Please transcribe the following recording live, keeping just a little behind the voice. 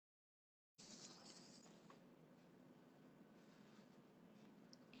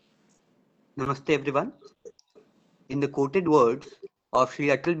Namaste everyone. In the quoted words of Shri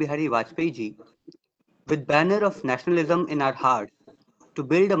Atal Bihari Vajpayee ji, with banner of nationalism in our hearts to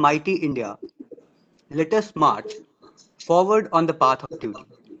build a mighty India, let us march forward on the path of duty.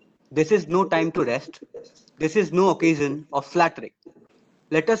 This is no time to rest. This is no occasion of flattering.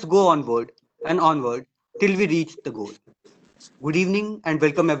 Let us go onward and onward till we reach the goal. Good evening and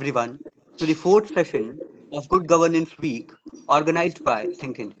welcome everyone to the fourth session of Good Governance Week organized by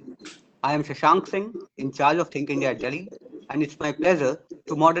Think India. I am Shashank Singh, in charge of Think India Delhi, and it's my pleasure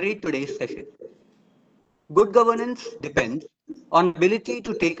to moderate today's session. Good governance depends on ability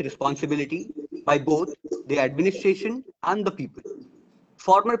to take responsibility by both the administration and the people.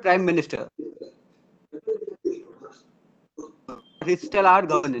 Former Prime Minister his stellar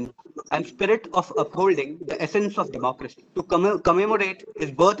governance and spirit of upholding the essence of democracy. To commemorate his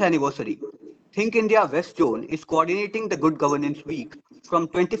birth anniversary, Think India West Zone is coordinating the Good Governance Week from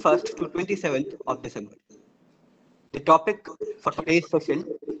 21st to 27th of December. The topic for today's session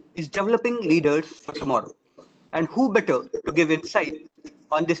is developing leaders for tomorrow. And who better to give insight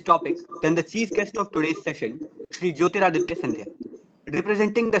on this topic than the chief guest of today's session, Shri Jyotiraditya Scindia.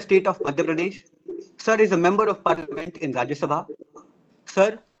 Representing the state of Madhya Pradesh, Sir is a member of parliament in RajyaSabha.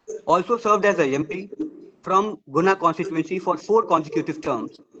 Sir also served as a MP from Guna constituency for 4 consecutive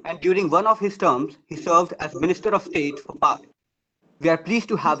terms, and during one of his terms, he served as Minister of State for Power. We are pleased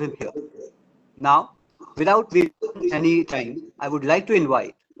to have him here. Now, without wasting any time, I would like to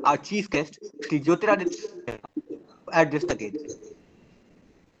invite our chief guest, Shri Jyotiraditya, to address the gathering.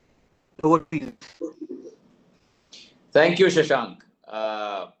 Over to you. Thank you, Shashank.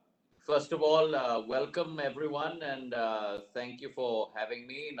 First of all, welcome everyone and thank you for having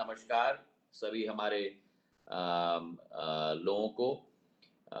me. Namaskar, सभी हमारे लोगों को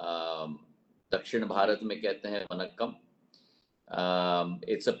दक्षिण भारत में कहते हैं Vanakkam.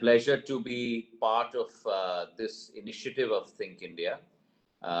 It's a pleasure to be part of this initiative of Think India.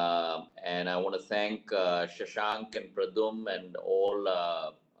 And I want to thank Shashank and Pradum and all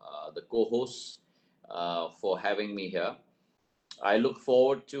the co-hosts for having me here. I look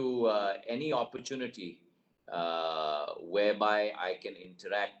forward to any opportunity whereby I can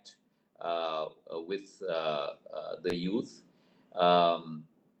interact with the youth.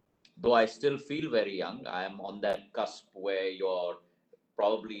 Though I still feel very young, I am on that cusp where you're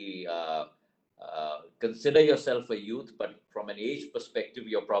probably consider yourself a youth, but from an age perspective,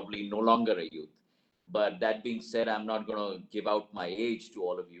 you're probably no longer a youth. But that being said, I'm not going to give out my age to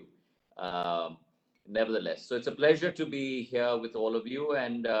all of you. Nevertheless, so it's a pleasure to be here with all of you,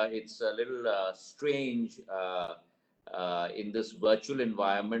 and it's a little strange in this virtual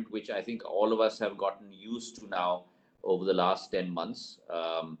environment, which I think all of us have gotten used to now over the last 10 months.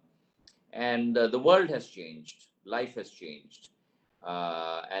 And the world has changed, life has changed.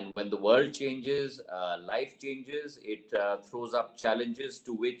 And when the world changes, life changes, it throws up challenges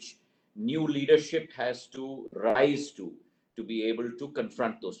to which new leadership has to rise to be able to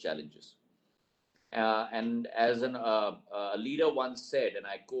confront those challenges. And as a leader once said, and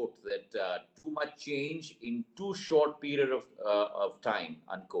I quote, that too much change in too short period of time,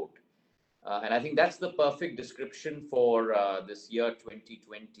 unquote. And I think that's the perfect description for this year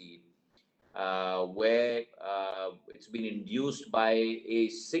 2020, where it's been induced by a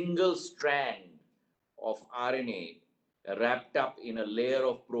single strand of RNA wrapped up in a layer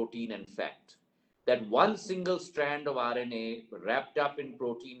of protein and fat. That one single strand of RNA wrapped up in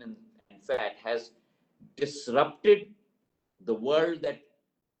protein and fat has disrupted the world that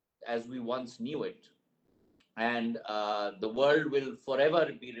as we once knew it, and the world will forever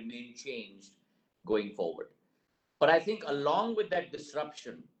remain changed going forward. But I think along with that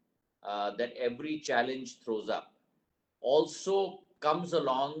disruption that every challenge throws up also comes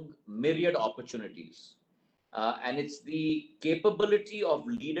along myriad opportunities, and it's the capability of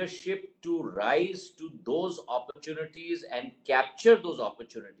leadership to rise to those opportunities and capture those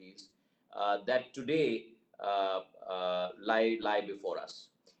opportunities that today lie before us.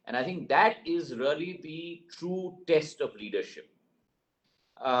 And I think that is really the true test of leadership.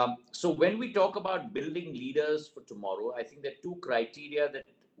 So when we talk about building leaders for tomorrow, I think there are two criteria that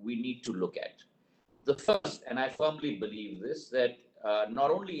we need to look at. The first, and I firmly believe this, that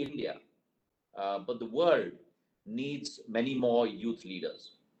not only India, but the world needs many more youth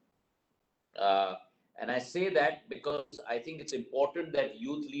leaders. And I say that because I think it's important that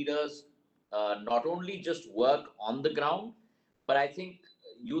youth leaders not only just work on the ground, but I think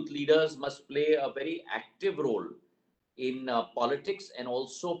youth leaders must play a very active role in politics and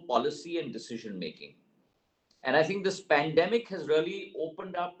also policy and decision making. And I think this pandemic has really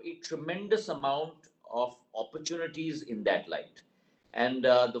opened up a tremendous amount of opportunities in that light. And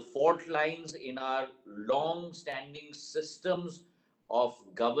the fault lines in our long standing systems of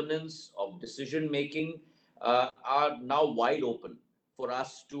governance, of decision making, are now wide open for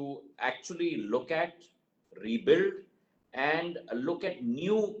us to actually look at, rebuild, and look at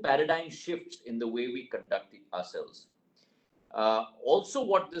new paradigm shifts in the way we conduct ourselves. Also,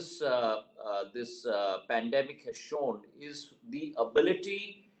 what this pandemic has shown is the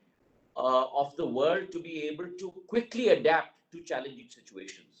ability of the world to be able to quickly adapt to challenging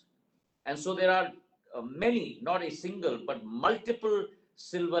situations. And so there are many, not a single, but multiple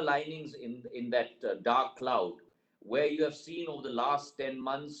silver linings in that dark cloud, where you have seen over the last 10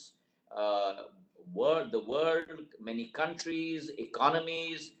 months, uh, the world, many countries,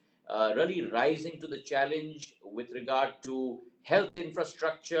 economies, really rising to the challenge with regard to health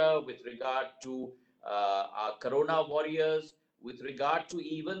infrastructure, with regard to our corona warriors, with regard to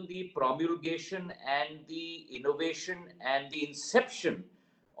even the promulgation and the innovation and the inception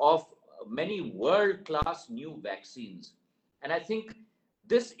of many world class new vaccines. And I think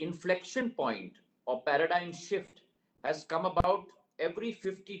this inflection point or paradigm shift has come about every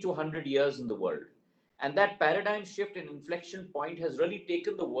 50 to 100 years in the world. And that paradigm shift and inflection point has really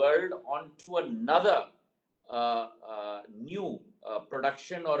taken the world onto another new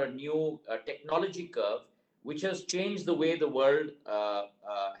production or a new technology curve, which has changed the way the world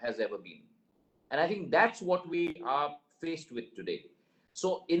has ever been. And I think that's what we are faced with today.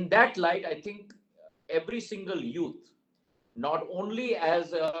 So, in that light, I think every single youth, not only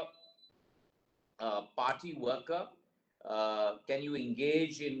as a party worker, can you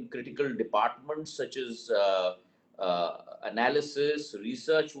engage in critical departments such as analysis,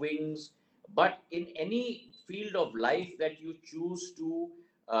 research wings, but in any field of life that you choose to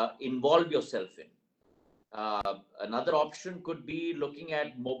involve yourself in. Another option could be looking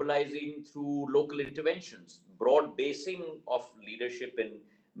at mobilizing through local interventions, broad basing of leadership in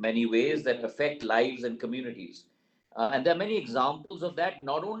many ways that affect lives and communities. And there are many examples of that,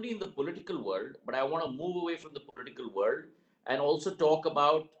 not only in the political world, but I want to move away from the political world and also talk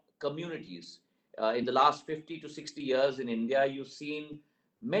about communities. In the last 50 to 60 years in India, you've seen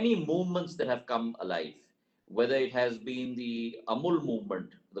many movements that have come alive, whether it has been the Amul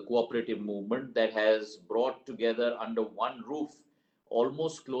movement, the cooperative movement that has brought together under one roof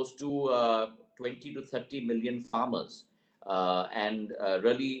almost close to 20 to 30 million farmers, and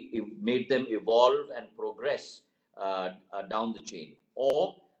really made them evolve and progress down the chain.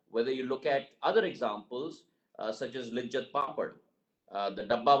 Or whether you look at other examples such as Lijjat Papad, the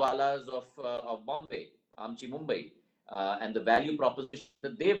Dabbawalas of Bombay, Amchi Mumbai, and the value proposition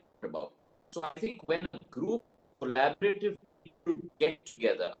that they've talked about. So I think when a group of collaborative people get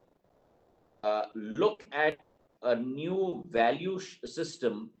together, look at a new value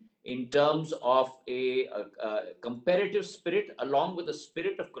system in terms of a comparative spirit along with a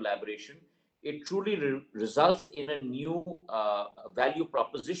spirit of collaboration, it truly results in a new value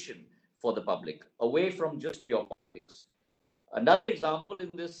proposition for the public, away from just your politics. Another example in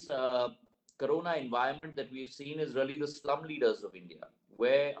this corona environment that we've seen is really the slum leaders of India,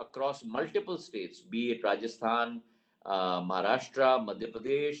 where across multiple states, be it Rajasthan, Maharashtra, Madhya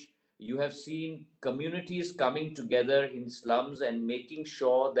Pradesh, you have seen communities coming together in slums and making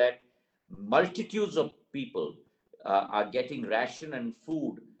sure that multitudes of people are getting ration and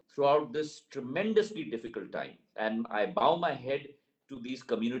food throughout this tremendously difficult time. And I bow my head to these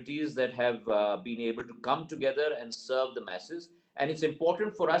communities that have been able to come together and serve the masses. And it's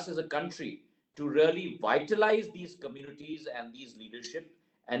important for us as a country to really vitalize these communities and these leadership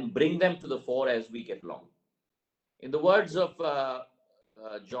and bring them to the fore as we get along. In the words of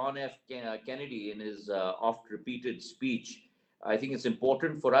John F. Kennedy in his oft repeated speech, I think it's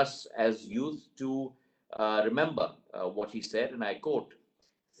important for us as youth to remember what he said, and I quote,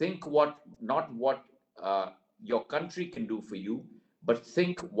 think not what your country can do for you, but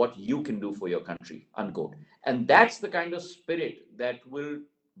think what you can do for your country, unquote. And that's the kind of spirit that will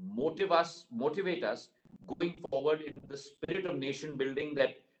motivate us going forward in the spirit of nation building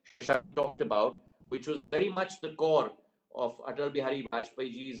that Shashank talked about, which was very much the core of Atal Bihari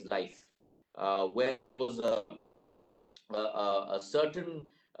Vajpayee's life, where there was a certain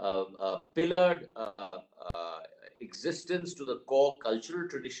pillared existence to the core cultural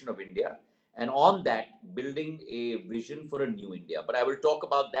tradition of India, and on that, building a vision for a new India. But I will talk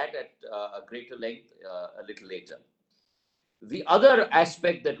about that at a greater length a little later. The other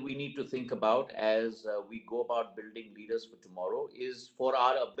aspect that we need to think about as we go about building leaders for tomorrow is for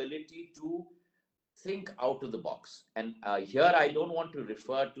our ability to think out of the box. And here I don't want to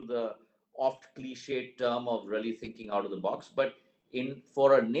refer to the oft cliched term of really thinking out of the box, but in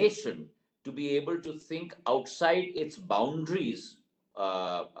for a nation to be able to think outside its boundaries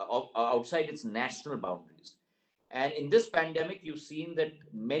outside its national boundaries. And in this pandemic, you've seen that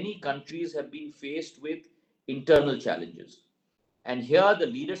many countries have been faced with internal challenges. And here, the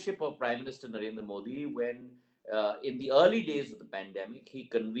leadership of Prime Minister Narendra Modi, when in the early days of the pandemic, he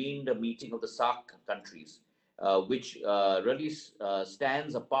convened a meeting of the SAARC countries, which really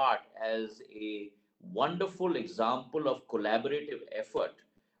stands apart as a wonderful example of collaborative effort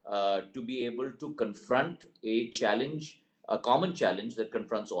to be able to confront a challenge, a common challenge that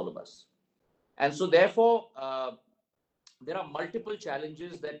confronts all of us. And so, therefore, there are multiple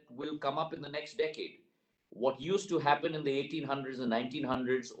challenges that will come up in the next decade. What used to happen in the 1800s and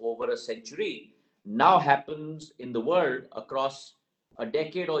 1900s over a century now happens in the world across a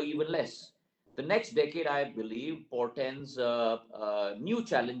decade or even less. The next decade, I believe, portends new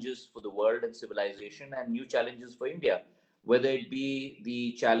challenges for the world and civilization, and new challenges for India, whether it be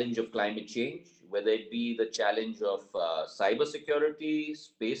the challenge of climate change, whether it be the challenge of cyber security,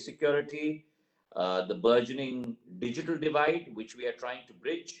 space security, the burgeoning digital divide, which we are trying to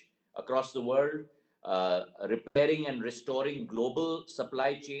bridge across the world, repairing and restoring global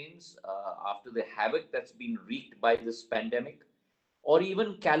supply chains after the havoc that's been wreaked by this pandemic, or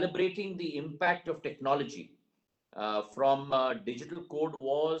even calibrating the impact of technology from digital code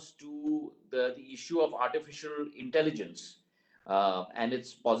wars to the issue of artificial intelligence and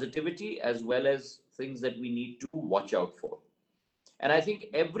its positivity, as well as things that we need to watch out for. And I think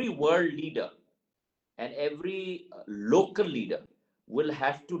every world leader and every local leader will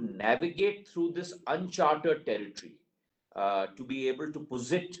have to navigate through this uncharted territory to be able to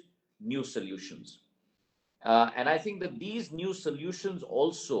posit new solutions. And I think that these new solutions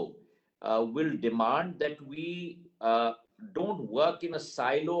also will demand that we don't work in a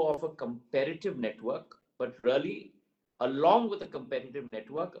silo of a competitive network, but really, along with a competitive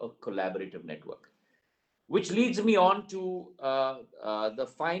network, a collaborative network. Which leads me on to the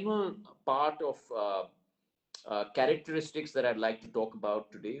final part of characteristics that I'd like to talk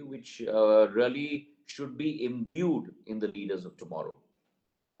about today, which really should be imbued in the leaders of tomorrow.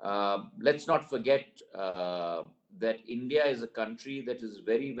 Let's not forget that India is a country that is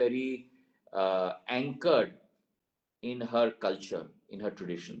very, very anchored in her culture, in her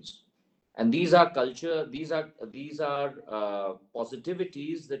traditions. And these are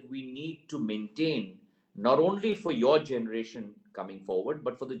positivities that we need to maintain, not only for your generation coming forward,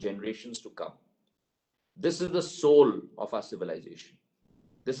 but for the generations to come. This is the soul of our civilization.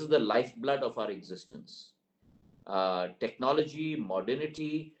 This is the lifeblood of our existence. Technology,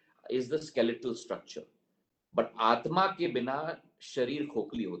 modernity is the skeletal structure. But आत्मा के बिना शरीर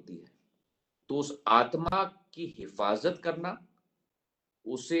खोखली होती है. तो उस आत्मा की हिफाजत करना,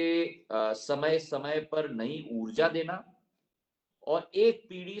 उसे समय समय पर नई ऊर्जा देना, और एक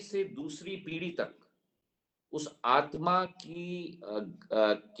पीढ़ी से दूसरी पीढ़ी तक उस आत्मा की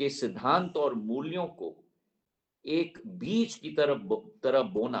के सिद्धांत और मूल्यों को एक बीज की तरह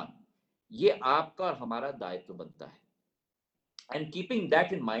बोना, ये आपका और हमारा दायित्व बनता है. And keeping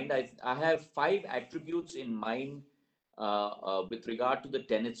that in mind, I have 5 attributes in mind with regard to the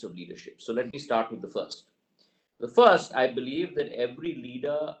tenets of leadership. So let me start with the first. The first, I believe that every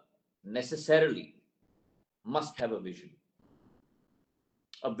leader necessarily must have a vision.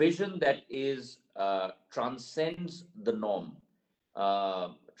 A vision that is transcends the norm,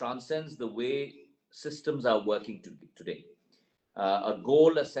 transcends the way systems are working today. A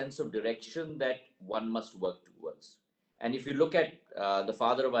goal, a sense of direction that one must work towards. And if you look at the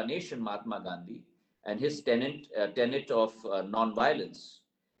father of our nation, Mahatma Gandhi, and his tenet of non-violence,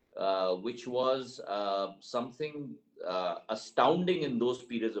 which was something astounding in those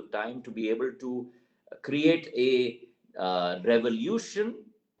periods of time, to be able to create a revolution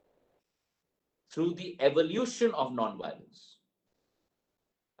through the evolution of non-violence.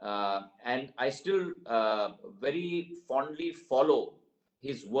 And I still very fondly follow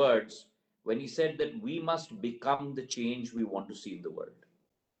his words when he said that we must become the change we want to see in the world.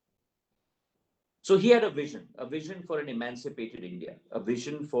 So he had a vision for an emancipated India, a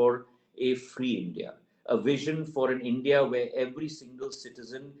vision for a free India, a vision for an India where every single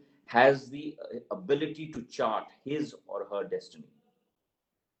citizen has the ability to chart his or her destiny.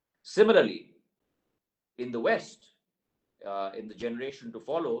 Similarly, in the West, in the generation to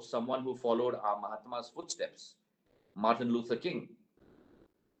follow, someone who followed our Mahatma's footsteps, Martin Luther King,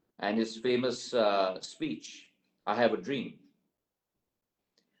 and his famous speech, I Have a Dream.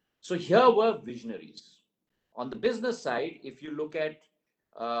 So here were visionaries. On the business side, if you look at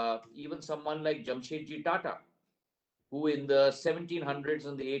even someone like Jamshedji Tata, who in the 1700s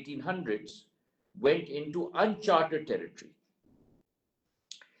and the 1800s went into uncharted territory,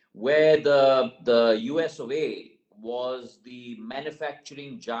 where the US of A was the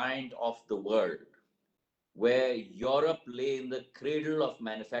manufacturing giant of the world, where Europe lay in the cradle of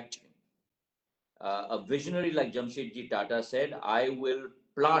manufacturing. A visionary like Jamshedji Tata said, I will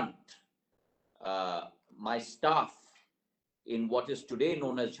plant uh, my staff in what is today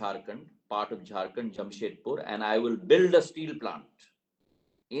known as Jharkhand, part of Jharkhand, Jamshedpur, and I will build a steel plant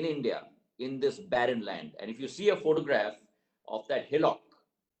in India in this barren land. And if you see a photograph of that hillock,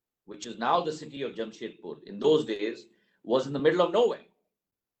 which is now the city of Jamshedpur, in those days was in the middle of nowhere.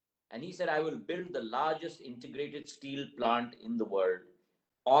 And he said, I will build the largest integrated steel plant in the world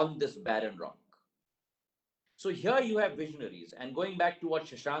on this barren rock. So here you have visionaries. And going back to what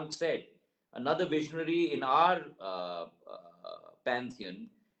Shashank said, another visionary in our pantheon,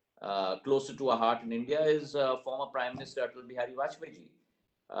 closer to our heart in India, is former Prime Minister Atal Bihari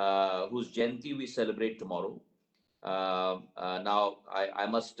Vajpayee, whose Jayanti we celebrate tomorrow. Now, I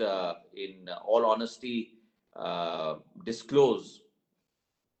must, in all honesty, disclose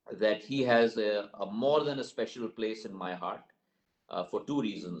that he has a more than a special place in my heart for two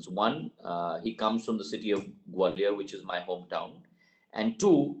reasons. One, he comes from the city of Gwalior, which is my hometown. And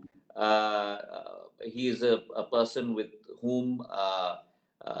two, he is a person with whom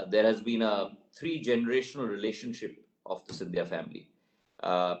there has been a three-generational relationship of the Scindia family.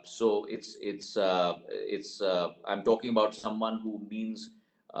 So I'm talking about someone who means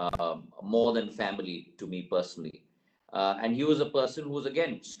more than family to me personally. And he was a person who was,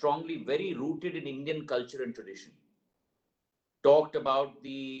 again, strongly very rooted in Indian culture and tradition. Talked about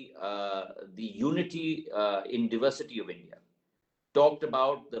the unity in diversity of India. Talked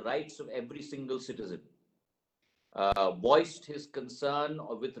about the rights of every single citizen. Voiced his concern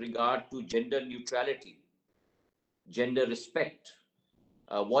with regard to gender neutrality, gender respect.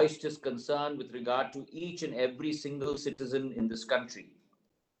 Voiced his concern with regard to each and every single citizen in this country,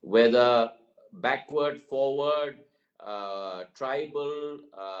 whether backward, forward, tribal,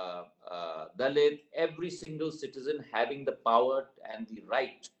 Dalit, every single citizen having the power and the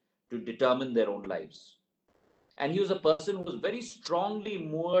right to determine their own lives. And he was a person who was very strongly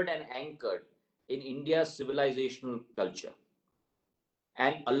moored and anchored in India's civilizational culture.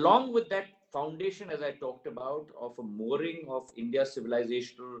 And along with that foundation, as I talked about, of a mooring of India's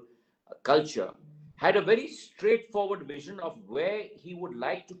civilizational culture, had a very straightforward vision of where he would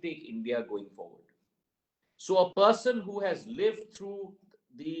like to take India going forward. So a person who has lived through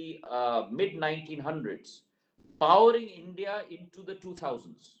the mid 1900s, powering India into the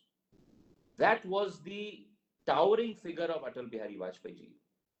 2000s, that was the towering figure of Atal Bihari Vajpayee.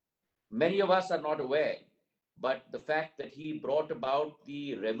 Many of us are not aware, but the fact that he brought about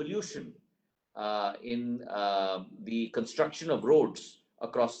the revolution in the construction of roads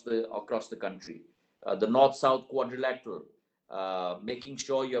across the country, the north-south quadrilateral, making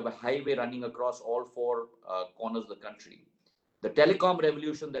sure you have a highway running across all four corners of the country, the telecom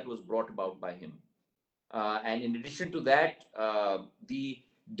revolution that was brought about by him, and in addition to that, the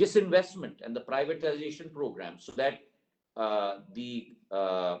disinvestment and the privatization program, so that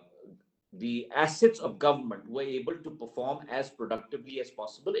the assets of government were able to perform as productively as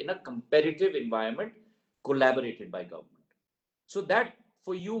possible in a competitive environment collaborated by government. So that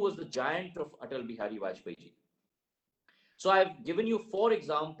for you was the giant of Atal Bihari Vajpayee. So I've given you 4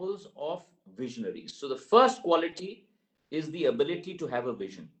 examples of visionaries. So the first quality is the ability to have a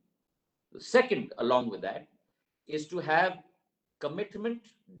vision. The second, along with that, is to have commitment,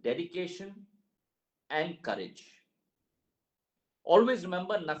 dedication, and courage. Always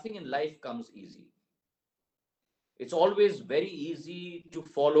remember, nothing in life comes easy. It's always very easy to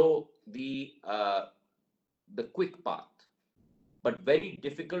follow the quick path, but very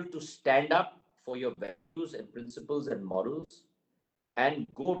difficult to stand up for your values and principles and morals and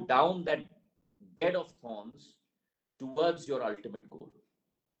go down that bed of thorns towards your ultimate goal.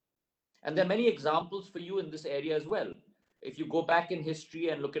 And there are many examples for you in this area as well. If you go back in history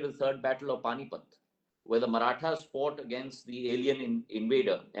and look at the Third Battle of Panipat, where the Marathas fought against the alien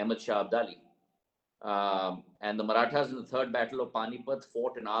invader, Ahmad Shah Abdali. And the Marathas in the Third Battle of Panipat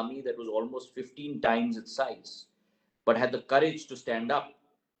fought an army that was almost 15 times its size, but had the courage to stand up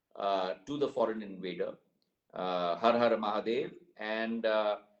to the foreign invader, Har Har Mahadev. And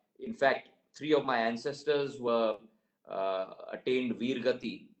in fact, 3 of my ancestors were attained Veer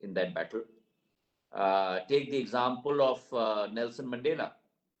Gati in that battle. Take the example of Nelson Mandela,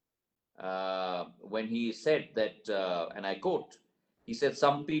 when he said that, and I quote, he said,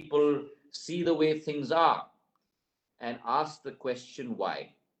 some people see the way things are and ask the question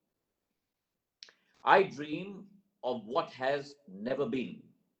why. I dream of what has never been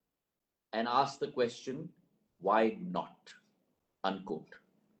and ask the question, why not? Unquote.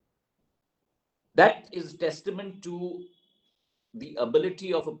 That is testament to the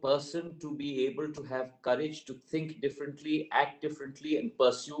ability of a person to be able to have courage to think differently, act differently, and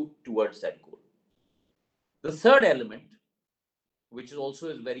pursue towards that goal. The third element, which is also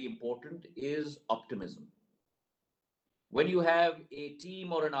is very important, is optimism. When you have a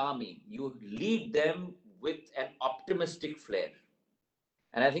team or an army, you lead them with an optimistic flair.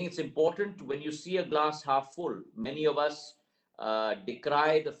 And I think it's important when you see a glass half full. Many of us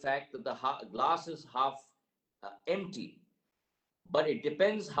decry the fact that the glass is half empty, but it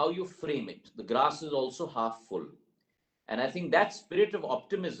depends how you frame it. The glass is also half full. And I think that spirit of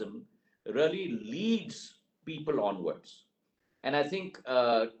optimism really leads people onwards. And I think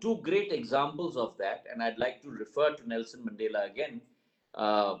two great examples of that, and I'd like to refer to Nelson Mandela again.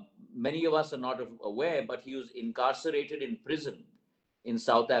 Many of us are not aware, but he was incarcerated in prison in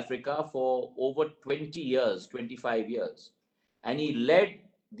South Africa for over 20 years, 25 years. And he led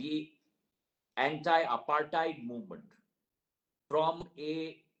the anti-apartheid movement from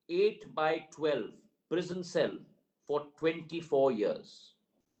a 8 by 12 prison cell for 24 years.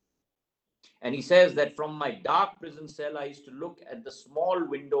 And he says that from my dark prison cell, I used to look at the small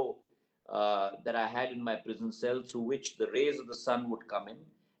window that I had in my prison cell through which the rays of the sun would come in.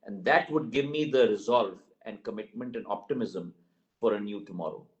 And that would give me the resolve and commitment and optimism for a new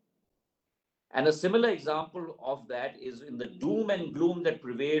tomorrow. And a similar example of that is in the doom and gloom that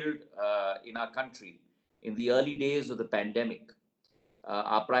prevailed in our country in the early days of the pandemic.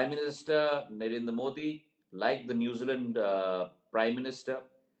 Our Prime Minister, Narendra Modi, like the New Zealand Prime Minister,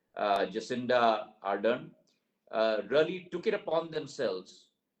 Jacinda Ardern, really took it upon themselves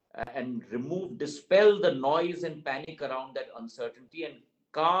and dispelled the noise and panic around that uncertainty and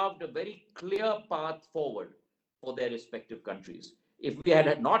carved a very clear path forward for their respective countries. If we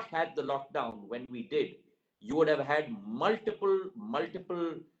had not had the lockdown when we did, you would have had multiple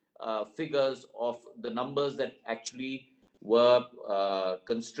figures of the numbers that actually were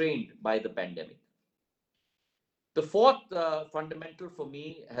constrained by the pandemic. The fourth fundamental for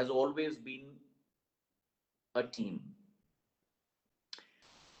me has always been a team.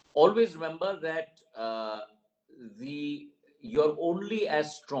 Always remember that you're only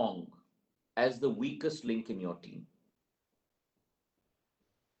as strong as the weakest link in your team.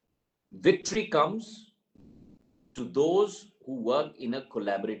 Victory comes to those who work in a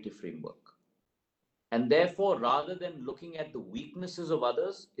collaborative framework. And therefore, rather than looking at the weaknesses of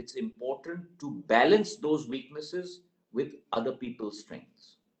others, it's important to balance those weaknesses with other people's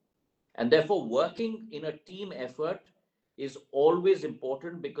strengths. And therefore, working in a team effort is always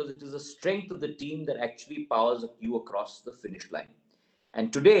important because it is the strength of the team that actually powers you across the finish line.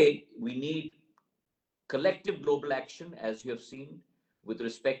 And today, we need collective global action, as you have seen, with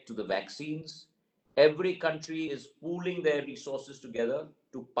respect to the vaccines. Every country is pooling their resources together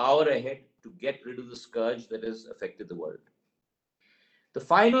to power ahead to get rid of the scourge that has affected the world. The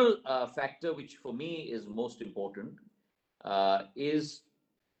final factor, which for me is most important, is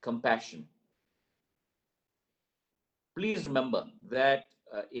compassion. Please remember that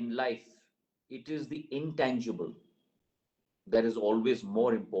in life, it is the intangible that is always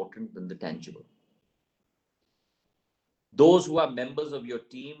more important than the tangible. Those who are members of your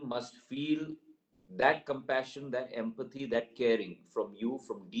team must feel that compassion, that empathy, that caring from you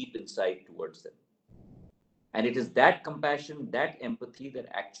from deep inside towards them. And it is that compassion, that empathy that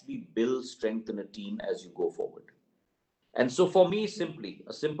actually builds strength in a team as you go forward. And so for me, simply,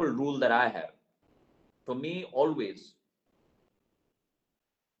 a simple rule that I have, for me, always,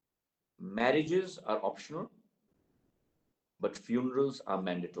 marriages are optional, but funerals are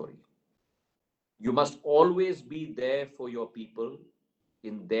mandatory. You must always be there for your people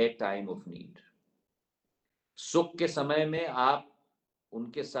in their time of need. सुख के समय में आप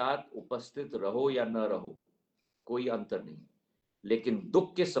उनके साथ उपस्थित रहो या न रहो, कोई अंतर नहीं, लेकिन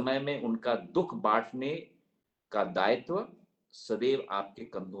दुख के समय में उनका दुख बांटने का दायित्व सदैव आपके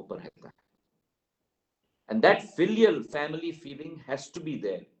कंधों पर रहता है. And that filial family feeling has to be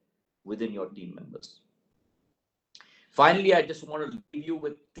there within your team members. Finally, I just want to leave you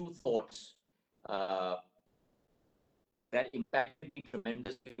with two thoughts that impacted me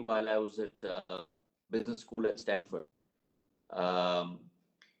tremendously while I was at business school at Stanford.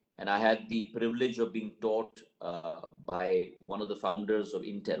 And I had the privilege of being taught by one of the founders of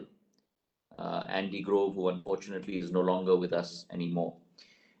Intel, Andy Grove, who unfortunately is no longer with us anymore.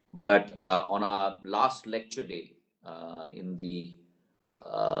 But on our last lecture day in the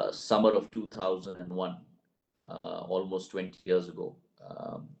summer of 2001, almost 20 years ago,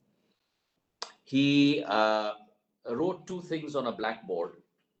 he wrote two things on a blackboard,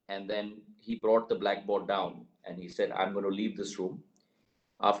 and then he brought the blackboard down and he said, I'm going to leave this room.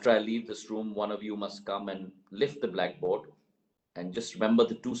 After I leave this room, one of you must come and lift the blackboard and just remember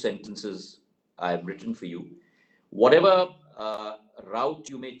the two sentences I have written for you. Whatever route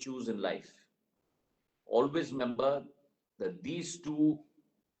you may choose in life, always remember that these two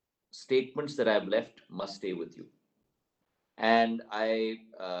statements that I have left must stay with you. And I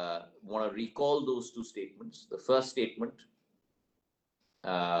want to recall those two statements. The first statement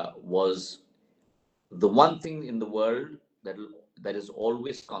was the one thing in the world that is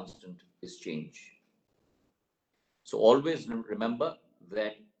always constant is change. So always remember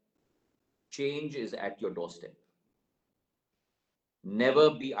that change is at your doorstep. Never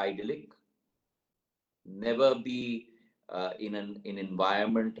be idyllic. Never be in an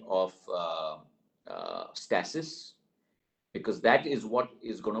environment of stasis, because that is what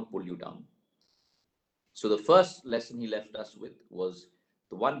is going to pull you down. So the first lesson he left us with was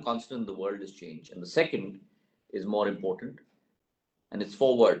the one constant in the world is change. And the second is more important, and it's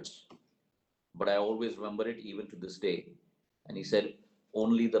 4 words, but I always remember it even to this day. And he said,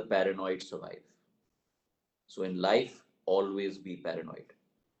 only the paranoid survive. So in life, always be paranoid.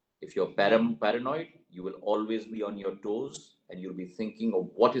 If you're paranoid, you will always be on your toes and you'll be thinking of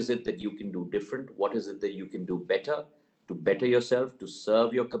what is it that you can do different? What is it that you can do better to better yourself, to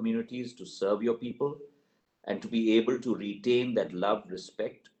serve your communities, to serve your people, and to be able to retain that love,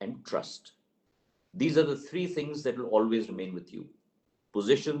 respect, and trust. These are the three things that will always remain with you.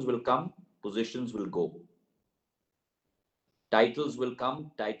 Positions will come, positions will go. Titles will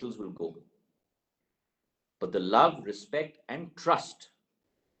come, titles will go. But the love, respect, and trust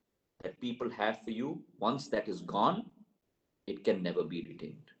that people have for you, once that is gone, it can never be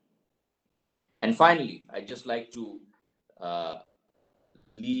retained. And finally, I'd just like to uh,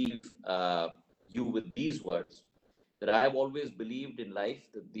 leave you with these words, that I have always believed in life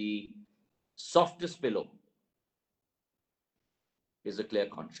that the softest pillow is a clear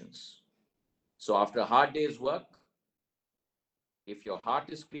conscience. So after a hard day's work, if your heart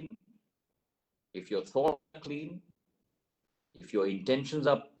is clean, if your thoughts are clean, if your intentions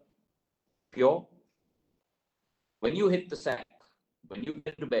are pure, when you hit the sack, when you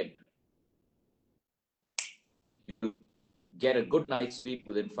get to bed, you get a good night's sleep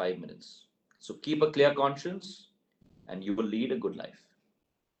within 5 minutes. So keep a clear conscience and you will lead a good life.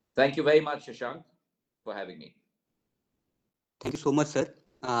 Thank you very much, Shashank, for having me. Thank you so much, sir.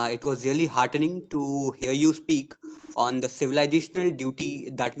 It was really heartening to hear you speak on the civilizational duty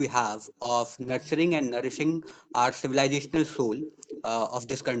that we have of nurturing and nourishing our civilizational soul of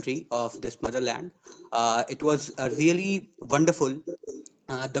this country, of this motherland. It was really wonderful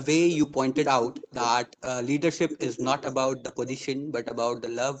the way you pointed out that leadership is not about the position but about the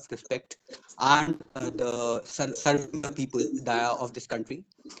love, respect, and serving the people of this country.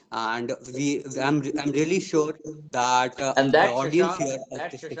 And I'm really sure that And the audience here of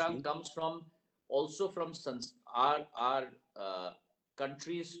that this Shashank session. comes from also from our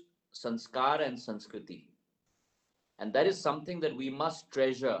country's sanskar and sanskriti. And that is something that we must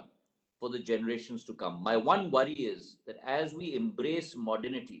treasure for the generations to come. My one worry is that as we embrace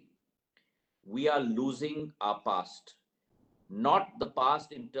modernity, we are losing our past. Not the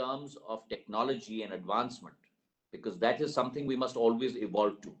past in terms of technology and advancement, because that is something we must always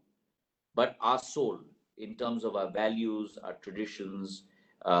evolve to, but our soul in terms of our values, our traditions,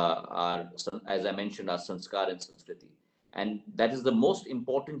 as I mentioned, our sanskar and sanskriti. And that is the most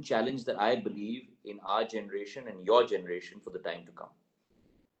important challenge that I believe in our generation and your generation for the time to come.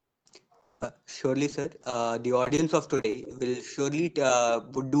 Surely, sir. The audience of today will surely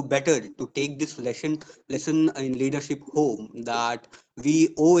would do better to take this lesson in leadership home. That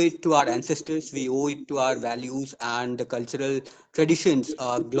we owe it to our ancestors, we owe it to our values and the cultural traditions,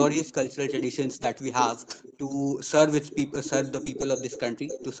 glorious cultural traditions that we have to serve its people, serve the people of this country,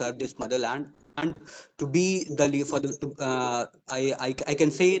 to serve this motherland, and to be the for the. I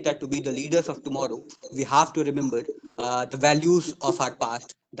can say that to be the leaders of tomorrow, we have to remember the values of our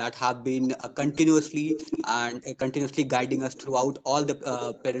past that have been continuously guiding us throughout all the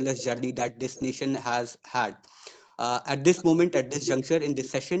perilous journey that this nation has had. At this moment, at this juncture in this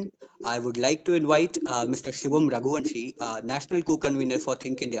session, I would like to invite Mr. Shivam Raghuvanshi, National Co-Convener for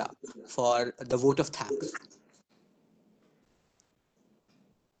Think India, for the vote of thanks.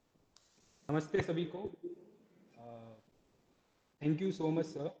 Namaste sabhi ko. Uh, Thank you so much,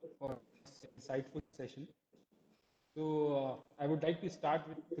 sir, for this insightful session. So I would like to start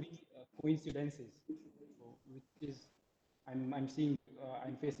with three coincidences, so, which is I'm seeing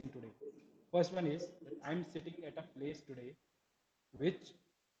I'm facing today. First one is that I'm sitting at a place today which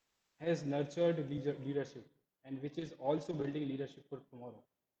has nurtured leadership and which is also building leadership for tomorrow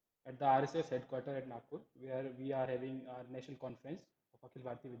at the RSS headquarters at Nagpur, where we are having our national conference of Akhil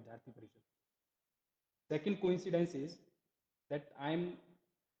Bharatiya Vidyarthi Parishad. Second coincidence is that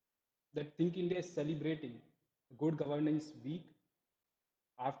Think India is celebrating Good Governance Week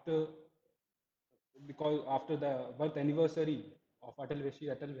after after the birth anniversary of Atal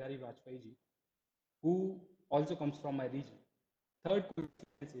Bihari Vajpayee ji, who also comes from my region. Third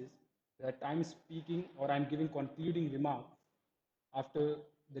coincidence is that I'm speaking or I'm giving concluding remarks after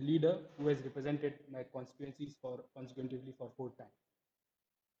the leader who has represented my constituencies for consecutively for 4 times.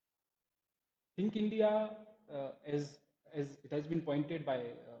 Think India, as it has been pointed by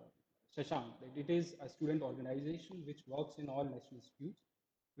Shashank, that it is a student organization which works in all national schools,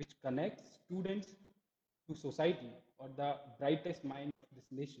 which connects students to society or the brightest mind of this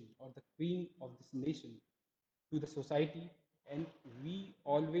nation or the cream of this nation to the society. And we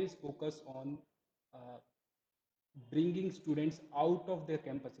always focus on uh, bringing students out of their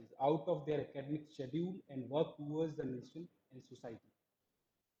campuses, out of their academic schedule, and work towards the nation and society.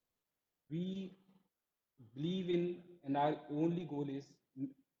 We believe in, and our only goal is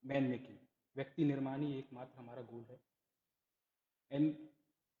man making. व्यक्ति निर्माण ही एकमात्र हमारा गोल है. And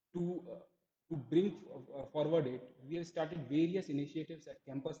to bring forward it, we have started various initiatives at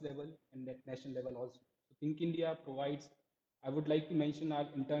campus level and at national level also. So Think India provides, I would like to mention our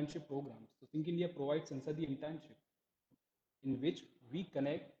internship programs. So Think India provides Sansadi internship, in which we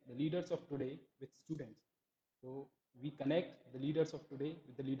connect the leaders of today with students. So we connect the leaders of today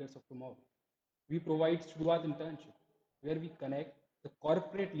with the leaders of tomorrow. We provide Shruat internship, where we connect the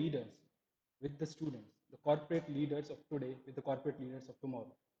corporate leaders with the students, the corporate leaders of today with the corporate leaders of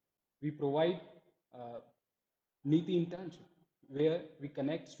tomorrow. We provide Niti internship, where we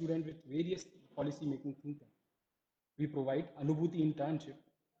connect students with various policy making thinkers. We provide Anubhuti internship,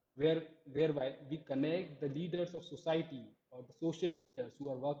 whereby we connect the leaders of society or the social leaders who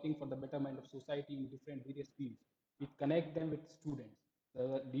are working for the betterment of society in different various fields. We connect them with students,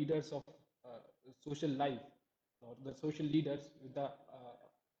 the leaders of social life, or the social leaders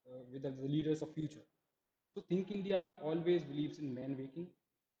with the leaders of future. So Think India always believes in man making,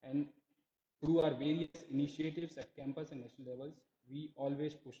 and through our various initiatives at campus and national levels, we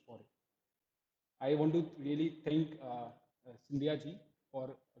always push for it. I want to really thank Scindia ji for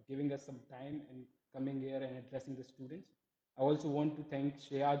giving us some time and coming here and addressing the students. I also want to thank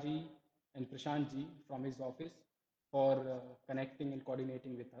Shreya ji and Prashant ji from his office for connecting and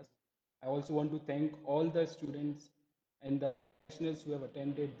coordinating with us. I also want to thank all the students and the professionals who have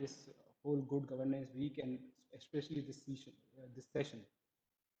attended this whole Good Governance Week, and especially this session.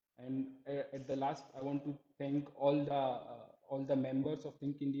 And at the last, I want to thank all the members of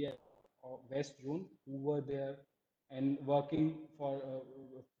Think India West Zone who were there and working for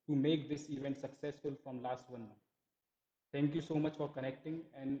to make this event successful from last 1 month. Thank you so much for connecting,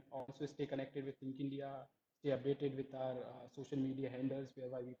 and also stay connected with Think India. Stay updated with our social media handles,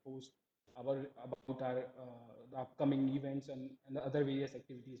 whereby we post about our the upcoming events and the other various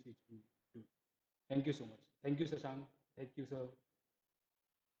activities which we do. Thank you so much. Thank you, Shashank. Thank you, sir.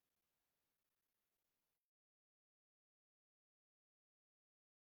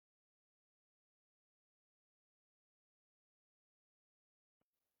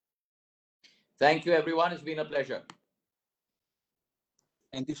 Thank you, everyone. It's been a pleasure.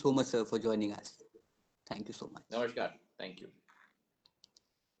 Thank you so much, sir, for joining us. Thank you so much. Namaskar. Thank you.